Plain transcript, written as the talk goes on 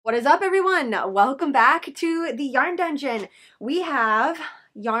What is up, everyone? Welcome back to the Yarn Dungeon. We have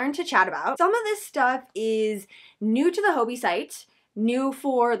yarn to chat about. Some of this stuff is new to the Hobbii site, new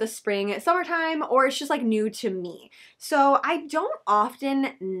for the spring, summertime, or it's just like new to me. So I don't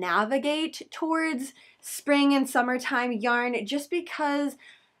often navigate towards spring and summertime yarn just because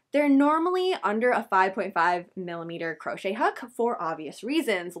they're normally under a 5.5mm crochet hook for obvious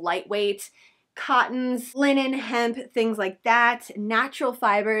reasons. Lightweight, cottons, linen, hemp, things like that, natural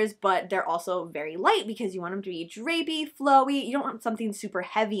fibers, but they're also very light because you want them to be drapey, flowy. You don't want something super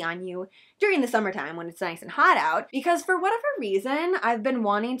heavy on you during the summertime when it's nice and hot out, because for whatever reason, I've been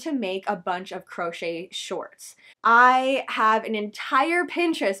wanting to make a bunch of crochet shorts. I have an entire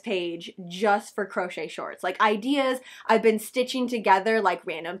Pinterest page just for crochet shorts, like ideas. I've been stitching together like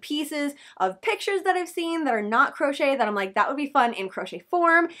random pieces of pictures that I've seen that are not crochet that I'm like, that would be fun in crochet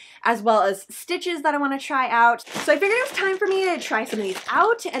form, as well as stitches that I want to try out. So I figured it was time for me to try some of these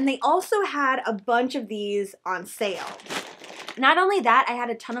out, and they also had a bunch of these on sale. Not only that, I had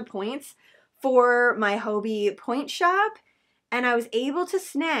a ton of points for my Hobbii point shop, and I was able to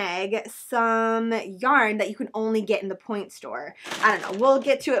snag some yarn that you can only get in the point store. I don't know, we'll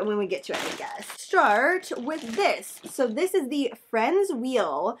get to it when we get to it, I guess. Start with this. So this is the Friends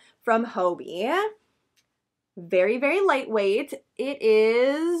Wheel from Hobbii. Very, very lightweight. It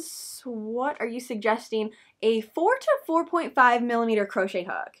is, what are you suggesting? A 4 to 4.5mm crochet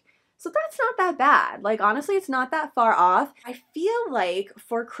hook. So that's not that bad. Like, honestly, it's not that far off. I feel like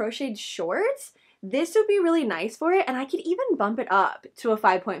for crocheted shorts, this would be really nice for it, and I could even bump it up to a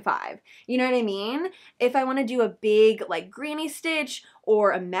 5.5. You know what I mean? If I want to do a big, like, granny stitch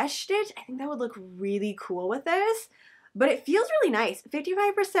or a mesh stitch, I think that would look really cool with this. But it feels really nice.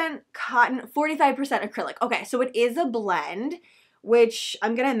 55% cotton, 45% acrylic. Okay, so it is a blend, which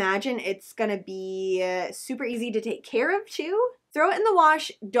I'm gonna imagine it's gonna be super easy to take care of too. Throw it in the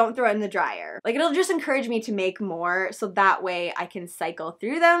wash, don't throw it in the dryer. Like, it'll just encourage me to make more, so that way I can cycle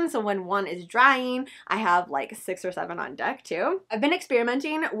through them. So when one is drying, I have like 6 or 7 on deck too. I've been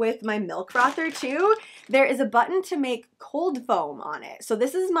experimenting with my milk frother too. There is a button to make cold foam on it. So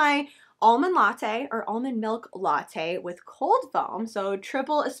this is my almond latte or almond milk latte with cold foam. So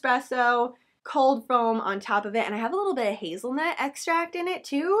triple espresso, cold foam on top of it, and I have a little bit of hazelnut extract in it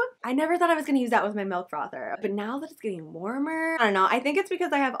too. I never thought I was gonna use that with my milk frother, but now that it's getting warmer, I don't know, I think it's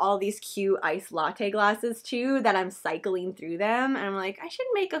because I have all these cute iced latte glasses too that I'm cycling through them, and I'm like, I should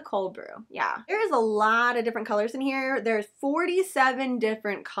make a cold brew. Yeah. There's a lot of different colors in here. There's 47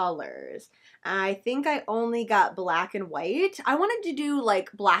 different colors. I think I only got black and white. I wanted to do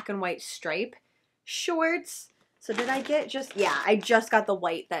like black and white stripe shorts. So did I get just, yeah, I just got the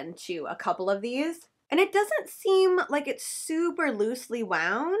white then too, a couple of these. And it doesn't seem like it's super loosely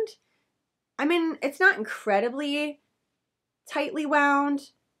wound. I mean, it's not incredibly tightly wound.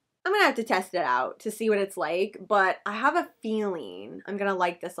 I'm gonna have to test it out to see what it's like, but I have a feeling I'm gonna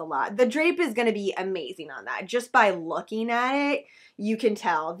like this a lot. The drape is gonna be amazing on that. Just by looking at it, you can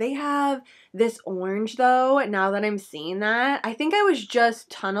tell. They have this orange though, now that I'm seeing that. I think I was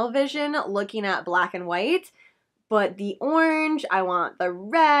just tunnel vision looking at black and white. But the orange, I want the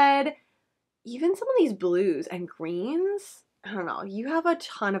red, even some of these blues and greens. I don't know, you have a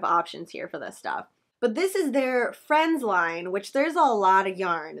ton of options here for this stuff. But this is their Friends line, which there's a lot of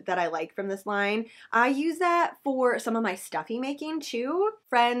yarn that I like from this line. I use that for some of my stuffy making too.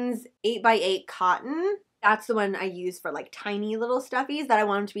 Friends 8x8 cotton. That's the one I use for like tiny little stuffies that I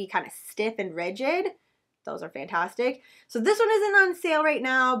want them to be kind of stiff and rigid. Those are fantastic. So this one isn't on sale right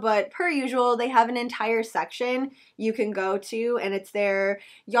now, but per usual, they have an entire section you can go to, and it's their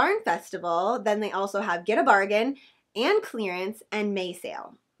yarn festival. Then they also have Get a Bargain and clearance and May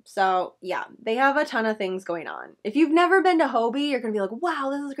sale. So yeah, they have a ton of things going on. If you've never been to Hobbii, you're gonna be like, wow,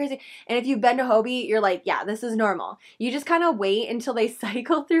 this is crazy. And if you've been to Hobbii, you're like, yeah, this is normal. You just kind of wait until they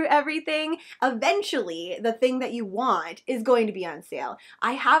cycle through everything. Eventually, the thing that you want is going to be on sale.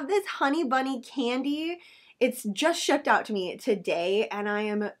 I have this Honey Bunny candy. It's just shipped out to me today, and I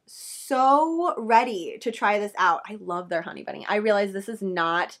am so ready to try this out. I love their Honey Bunny. I realize this is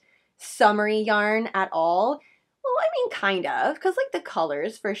not summery yarn at all. Well, I mean, kind of, because like the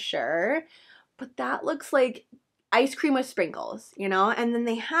colors for sure, but that looks like ice cream with sprinkles, you know? And then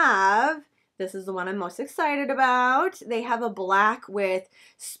they have, this is the one I'm most excited about. They have a black with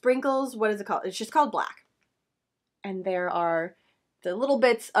sprinkles. What is it called? It's just called black. And there are the little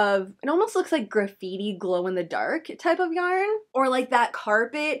bits of, it almost looks like graffiti glow in the dark type of yarn, or like that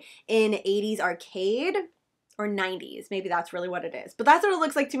carpet in 80s arcade. Or 90s, maybe that's really what it is. But that's what it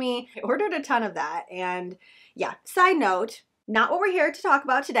looks like to me. I ordered a ton of that, and yeah, side note, Not what we're here to talk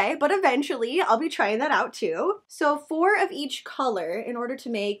about today, but eventually I'll be trying that out too. So 4 of each color in order to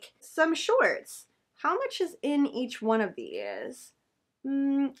make some shorts. How much is in each one of these?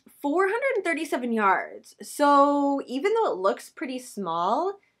 437 yards. So even though it looks pretty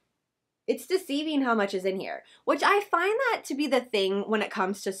small, it's deceiving how much is in here, which I find that to be the thing when it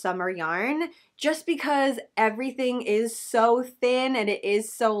comes to summer yarn, just because everything is so thin and it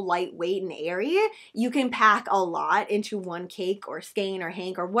is so lightweight and airy, you can pack a lot into one cake or skein or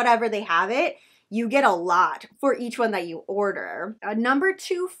hank or whatever they have it. You get a lot for each one that you order. Number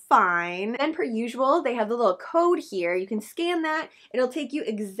 2, fine. And per usual, they have the little code here. You can scan that. It'll take you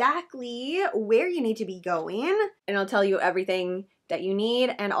exactly where you need to be going, and it'll tell you everything that you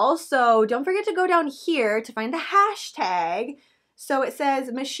need. And also, don't forget to go down here to find the hashtag. So it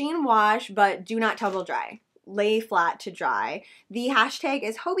says machine wash, but do not tumble dry. Lay flat to dry. The hashtag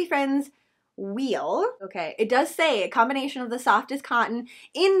is Hobbii Friends Wheel. Okay, it does say a combination of the softest cotton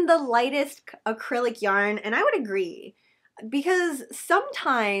in the lightest acrylic yarn, and I would agree, because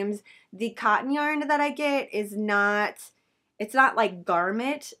sometimes the cotton yarn that I get is it's not like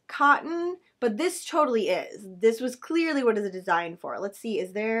garment cotton, but this totally is. This was clearly what it's designed for. Let's see,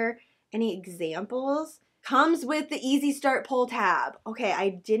 is there any examples? Comes with the Easy Start pull tab. Okay, I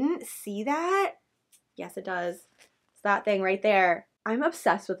didn't see that. Yes, it does. It's that thing right there. I'm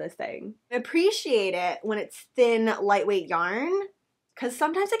obsessed with this thing. I appreciate it when it's thin, lightweight yarn, because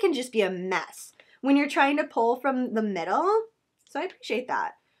sometimes it can just be a mess when you're trying to pull from the middle. So I appreciate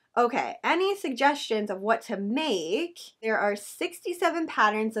that. Okay, any suggestions of what to make? There are 67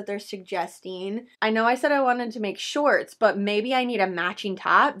 patterns that they're suggesting. I know I said I wanted to make shorts, but maybe I need a matching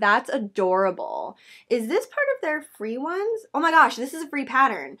top. That's adorable. Is this part of their free ones? Oh my gosh, this is a free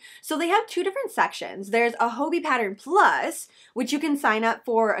pattern. So they have 2 different sections. There's a Hobbii Pattern Plus, which you can sign up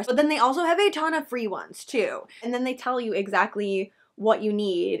for, but then they also have a ton of free ones too. And then they tell you exactly what you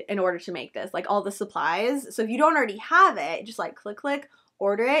need in order to make this, like all the supplies. So if you don't already have it, just like click,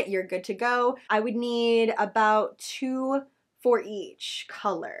 order it, you're good to go. I would need about 2 for each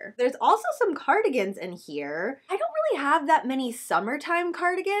color. There's also some cardigans in here. I don't really have that many summertime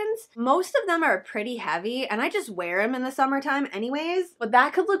cardigans. Most of them are pretty heavy, and I just wear them in the summertime anyways, but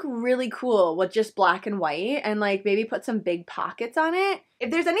that could look really cool with just black and white and like maybe put some big pockets on it. If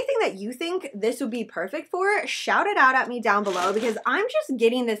there's anything that you think this would be perfect for, shout it out at me down below, because I'm just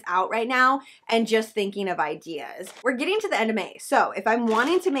getting this out right now and just thinking of ideas. We're getting to the end of May, so if I'm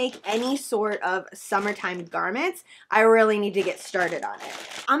wanting to make any sort of summertime garments, I really need to get started on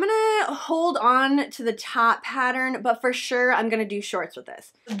it. I'm gonna hold on to the top pattern, but for sure I'm gonna do shorts with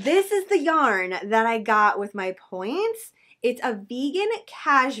this. This is the yarn that I got with my points. It's a vegan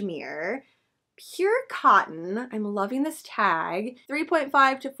cashmere, pure cotton. I'm loving this tag.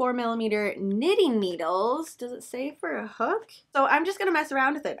 3.5 to 4 millimeter knitting needles. Does it say for a hook? So I'm just gonna mess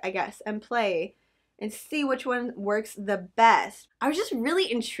around with it, I guess, and play and see which one works the best. I was just really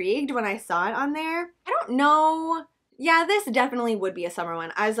intrigued when I saw it on there. I don't know. Yeah, this definitely would be a summer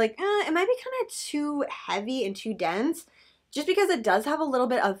one. I was like, it might be kind of too heavy and too dense, just because it does have a little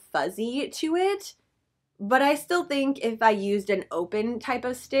bit of fuzzy to it. But I still think if I used an open type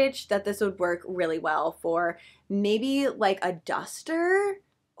of stitch that this would work really well for maybe like a duster.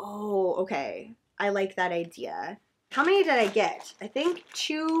 Oh, okay. I like that idea. How many did I get? I think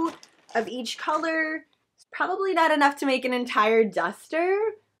 2 of each color. It's probably not enough to make an entire duster,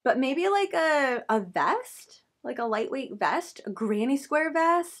 but maybe like a vest, like a lightweight vest, a granny square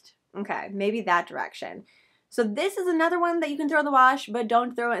vest. Okay, maybe that direction. So this is another one that you can throw in the wash, but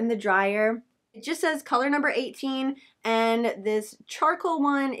don't throw it in the dryer. It just says color number 18, and this charcoal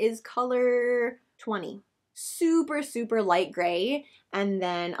one is color 20. Super, super light gray, and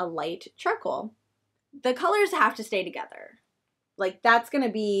then a light charcoal. The colors have to stay together. Like that's gonna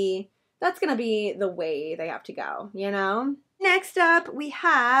be the way they have to go, you know? Next up, we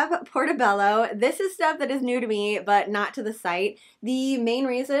have Portobello. This is stuff that is new to me, but not to the site. The main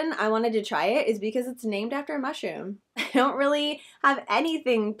reason I wanted to try it is because it's named after a mushroom. I don't really have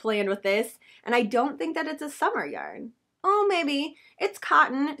anything planned with this, and I don't think that it's a summer yarn. Oh, maybe. It's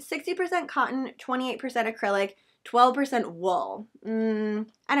cotton, 60% cotton, 28% acrylic, 12% wool.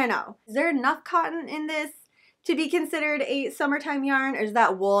 I don't know. Is there enough cotton in this to be considered a summertime yarn, or does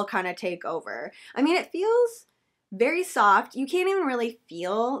that wool kind of take over? I mean, it feels very soft. You can't even really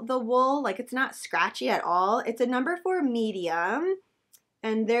feel the wool. Like, it's not scratchy at all. It's a number 4 medium,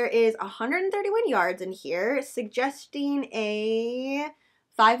 and there is 131 yards in here, suggesting a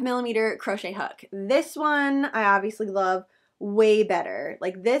 5mm crochet hook. This one I obviously love way better.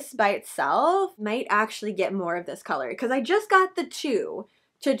 Like, this by itself might actually get more of this color, because I just got the 2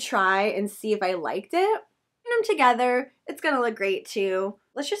 to try and see if I liked it. them together, it's gonna look great too.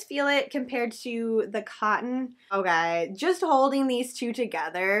 Let's just feel it compared to the cotton. Okay, just holding these two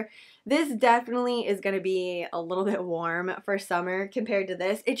together, this definitely is gonna be a little bit warm for summer compared to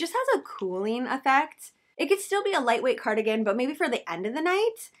this. It just has a cooling effect. It could still be a lightweight cardigan, but maybe for the end of the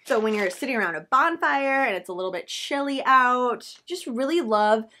night. So when you're sitting around a bonfire and it's a little bit chilly out, just really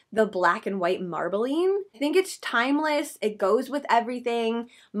love the black and white marbling. I think it's timeless. It goes with everything.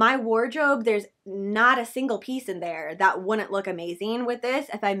 My wardrobe, there's not a single piece in there that wouldn't look amazing with this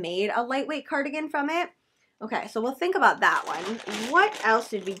if I made a lightweight cardigan from it. Okay, so we'll think about that one. What else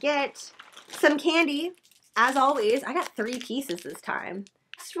did we get? Some candy. As always, I got 3 pieces this time.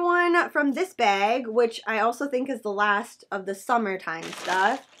 Next one from this bag, which I also think is the last of the summertime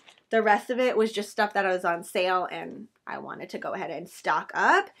stuff. The rest of it was just stuff that was on sale and I wanted to go ahead and stock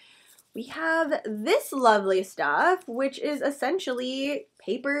up. We have this lovely stuff, which is essentially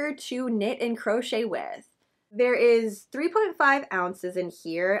paper to knit and crochet with. There is 3.5 ounces in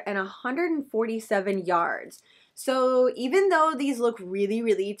here and 147 yards. So even though these look really,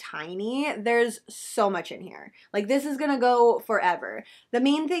 really tiny, there's so much in here. Like this is gonna go forever. The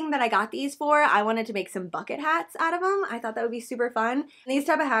main thing that I got these for, I wanted to make some bucket hats out of them. I thought that would be super fun. These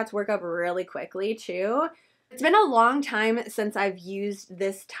type of hats work up really quickly too. It's been a long time since I've used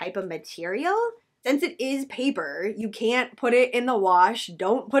this type of material. Since it is paper, you can't put it in the wash.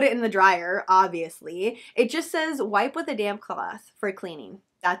 Don't put it in the dryer, obviously. It just says wipe with a damp cloth for cleaning.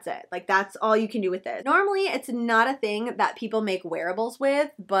 That's it. Like that's all you can do with it. Normally, it's not a thing that people make wearables with,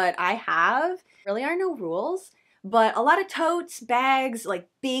 but I have. Really are no rules. But a lot of totes, bags, like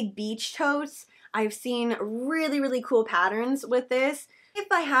big beach totes, I've seen really, really cool patterns with this. If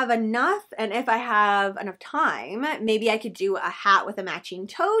I have enough and if I have enough time, maybe I could do a hat with a matching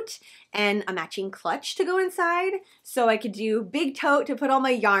tote and a matching clutch to go inside. So I could do big tote to put all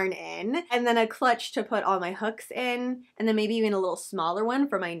my yarn in and then a clutch to put all my hooks in and then maybe even a little smaller one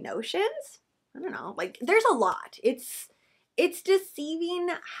for my notions. I don't know, like there's a lot. It's deceiving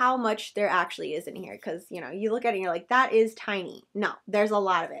how much there actually is in here because, you know, you look at it and you're like, that is tiny. No, there's a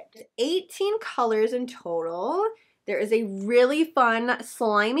lot of it. 18 colors in total. There is a really fun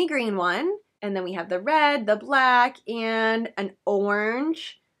slimy green one, and then we have the red, the black, and an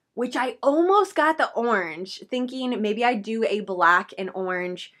orange, which I almost got the orange, thinking maybe I'd do a black and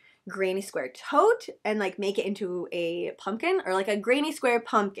orange granny square tote and like make it into a pumpkin or like a granny square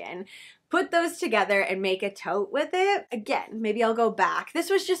pumpkin. Put those together and make a tote with it. Again, maybe I'll go back.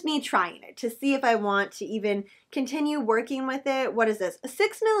 This was just me trying it to see if I want to even continue working with it. What is this? A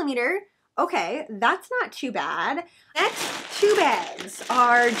 6mm. Okay, that's not too bad. Next 2 bags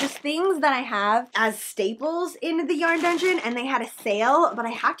are just things that I have as staples in the Yarn Dungeon and they had a sale, but I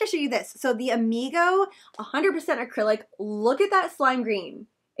have to show you this. So the Amigo 100% acrylic, look at that slime green.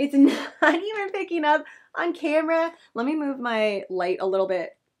 It's not even picking up on camera. Let me move my light a little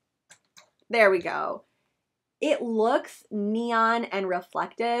bit. There we go. It looks neon and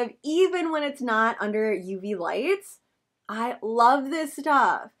reflective even when it's not under UV lights. I love this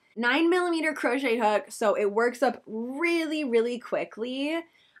stuff. 9mm crochet hook, so it works up really, really quickly.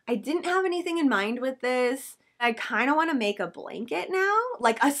 I didn't have anything in mind with this. I kind of want to make a blanket now,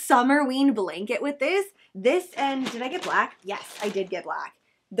 like a summer-ween blanket with this. This and, did I get black? Yes, I did get black.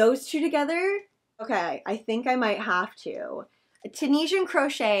 Those two together, okay, I think I might have to. A Tunisian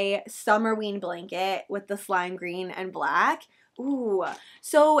crochet summer-ween blanket with the slime green and black. Ooh,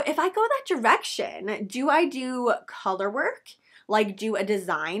 so if I go that direction, do I do color work? Like do a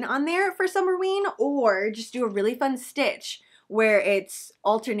design on there for summerween or just do a really fun stitch where it's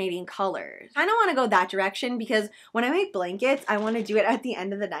alternating colors. I don't want to go that direction because when I make blankets, I want to do it at the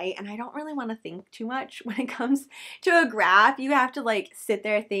end of the night and I don't really want to think too much when it comes to a graph. You have to like sit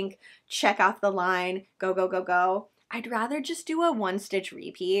there, think, check off the line, go, go, go, go. I'd rather just do a 1-stitch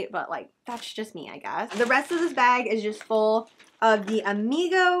repeat, but like that's just me, I guess. The rest of this bag is just full of the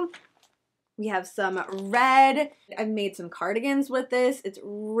Amigo. We have some red. I've made some cardigans with this. It's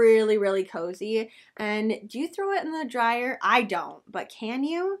really, really cozy. And do you throw it in the dryer? I don't, but can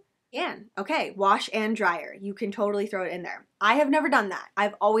you? Can. Okay, wash and dryer. You can totally throw it in there. I have never done that.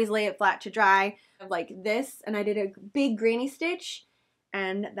 I've always laid it flat to dry like this, and I did a big granny stitch,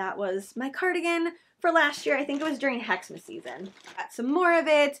 and that was my cardigan for last year. I think it was during Xmas season. Got some more of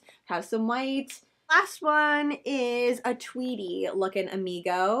it, have some white. Last one is a Tweety looking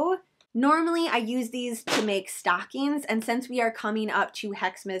Amigo. Normally, I use these to make stockings, and since we are coming up to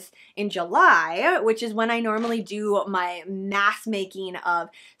Xmas in July, which is when I normally do my mass making of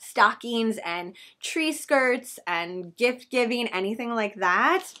stockings and tree skirts and gift giving, anything like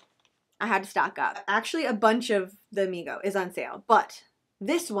that, I had to stock up. Actually, a bunch of the Amigo is on sale, but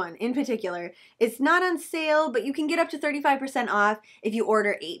This one in particular, it's not on sale, but you can get up to 35% off if you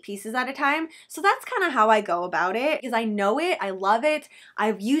order 8 pieces at a time. So that's kind of how I go about it, because I know it, I love it,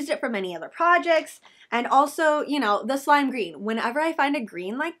 I've used it for many other projects. And also, you know, the slime green. Whenever I find a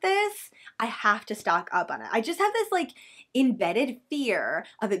green like this, I have to stock up on it. I just have this like embedded fear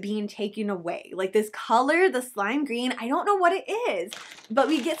of it being taken away. Like this color, the slime green, I don't know what it is, but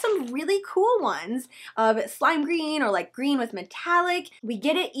we get some really cool ones of slime green or like green with metallic. We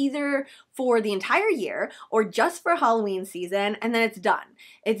get it either for the entire year or just for Halloween season, and then it's done.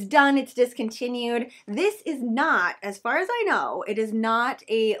 It's done, it's discontinued. This is not, as far as I know, it is not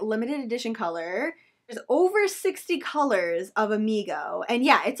a limited edition color. There's over 60 colors of Amigo, and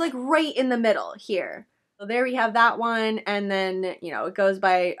yeah, it's like right in the middle here. So there we have that one, and then, you know, it goes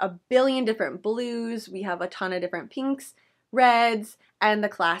by a billion different blues. We have a ton of different pinks, reds, and the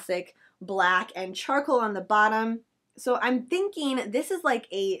classic black and charcoal on the bottom. So I'm thinking this is like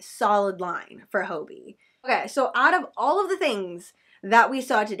a solid line for Hobbii. Okay, so out of all of the things that we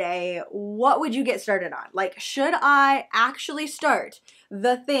saw today, what would you get started on? Like, should I actually start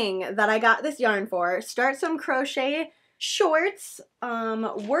the thing that I got this yarn for? Start some crochet shorts,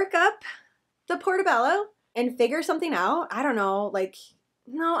 work up the portobello, and figure something out? I don't know, like,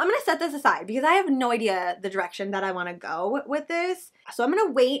 no, I'm gonna set this aside because I have no idea the direction that I want to go with this. So I'm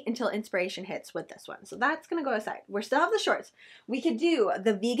gonna wait until inspiration hits with this one. So that's gonna go aside. We still have the shorts. We could do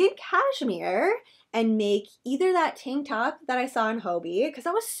the vegan cashmere and make either that tank top that I saw in Hobbii, because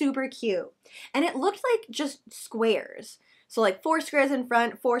that was super cute. And it looked like just squares. So like 4 squares in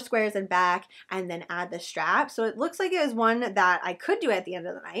front, 4 squares in back, and then add the strap. So it looks like it was one that I could do at the end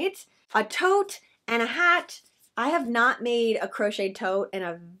of the night. A tote and a hat. I have not made a crochet tote in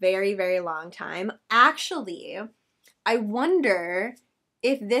a very, very long time. Actually, I wonder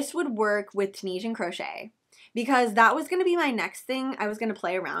if this would work with Tunisian crochet, because that was going to be my next thing I was going to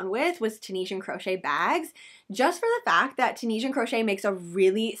play around with, was Tunisian crochet bags. Just for the fact that Tunisian crochet makes a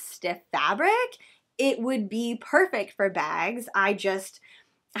really stiff fabric, it would be perfect for bags. I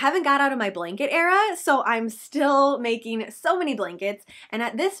haven't got out of my blanket era, so I'm still making so many blankets. And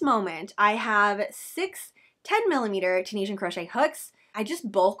at this moment, I have 6 10mm Tunisian crochet hooks. I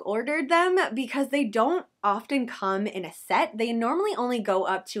just bulk ordered them because they don't often come in a set. They normally only go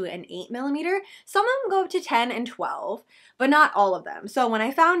up to an 8mm. Some of them go up to 10 and 12, but not all of them. So when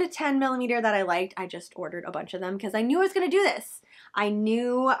I found a 10mm that I liked, I just ordered a bunch of them because I knew I was going to do this. I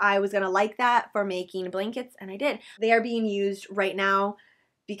knew I was going to like that for making blankets, and I did. They are being used right now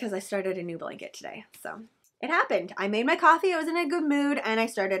because I started a new blanket today. So it happened. I made my coffee, I was in a good mood, and I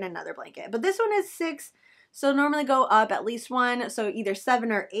started another blanket. But this one is 6. So normally go up at least 1, so either 7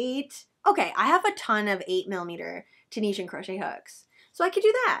 or 8. Okay, I have a ton of 8mm Tunisian crochet hooks. So I could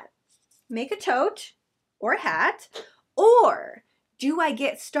do that. Make a tote or a hat. Or do I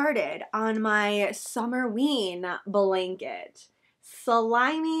get started on my Summerween blanket?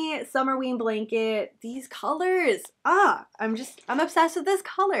 Slimy Summerween blanket. These colors. I'm obsessed with this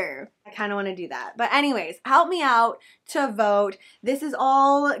color. I kind of want to do that. But anyways, help me out to vote. This is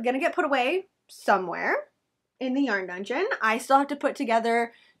all gonna get put away somewhere in the yarn dungeon. I still have to put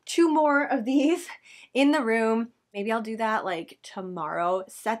together 2 more of these in the room. Maybe I'll do that like tomorrow,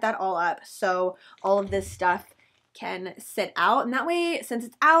 set that all up so all of this stuff can sit out. And that way, since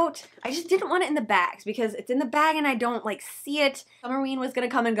it's out, I just didn't want it in the bags because it's in the bag and I don't like see it. Summerween was gonna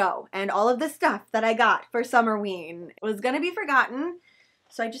come and go, and all of this stuff that I got for Summerween was gonna be forgotten.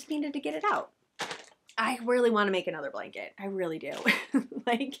 So I just needed to get it out. I really want to make another blanket. I really do.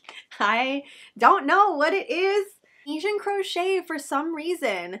 Like, I don't know what it is. Asian crochet, for some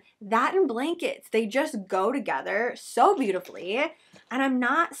reason, that and blankets, they just go together so beautifully, and I'm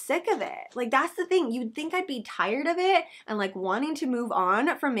not sick of it. Like, that's the thing. You'd think I'd be tired of it and like wanting to move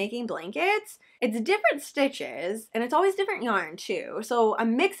on from making blankets. It's different stitches, and it's always different yarn too. So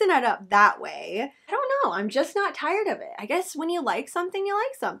I'm mixing it up that way. I don't know. I'm just not tired of it. I guess when you like something, you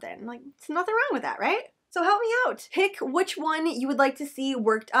like something. Like, there's nothing wrong with that, right? So help me out. Pick which one you would like to see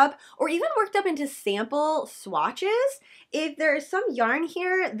worked up, or even worked up into sample swatches. If there's some yarn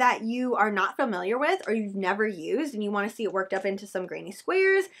here that you are not familiar with or you've never used and you want to see it worked up into some granny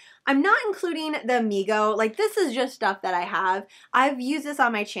squares, I'm not including the Amigo. Like, this is just stuff that I have. I've used this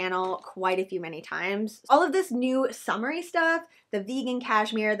on my channel quite a few many times. All of this new summery stuff, the vegan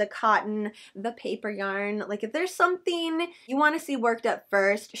cashmere, the cotton, the paper yarn. Like, if there's something you want to see worked up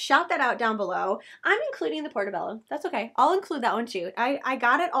first, shout that out down below. I'm including the portobello. That's okay. I'll include that one too. I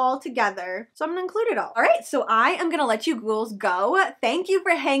got it all together, so I'm gonna include it all. All right, so I am gonna let you ghouls go. Thank you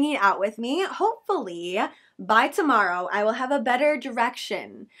for hanging out with me. Hopefully, by tomorrow, I will have a better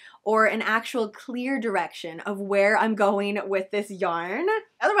direction or an actual clear direction of where I'm going with this yarn.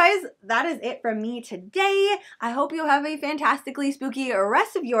 Otherwise, that is it from me today. I hope you have a fantastically spooky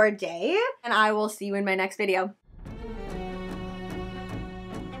rest of your day, and I will see you in my next video.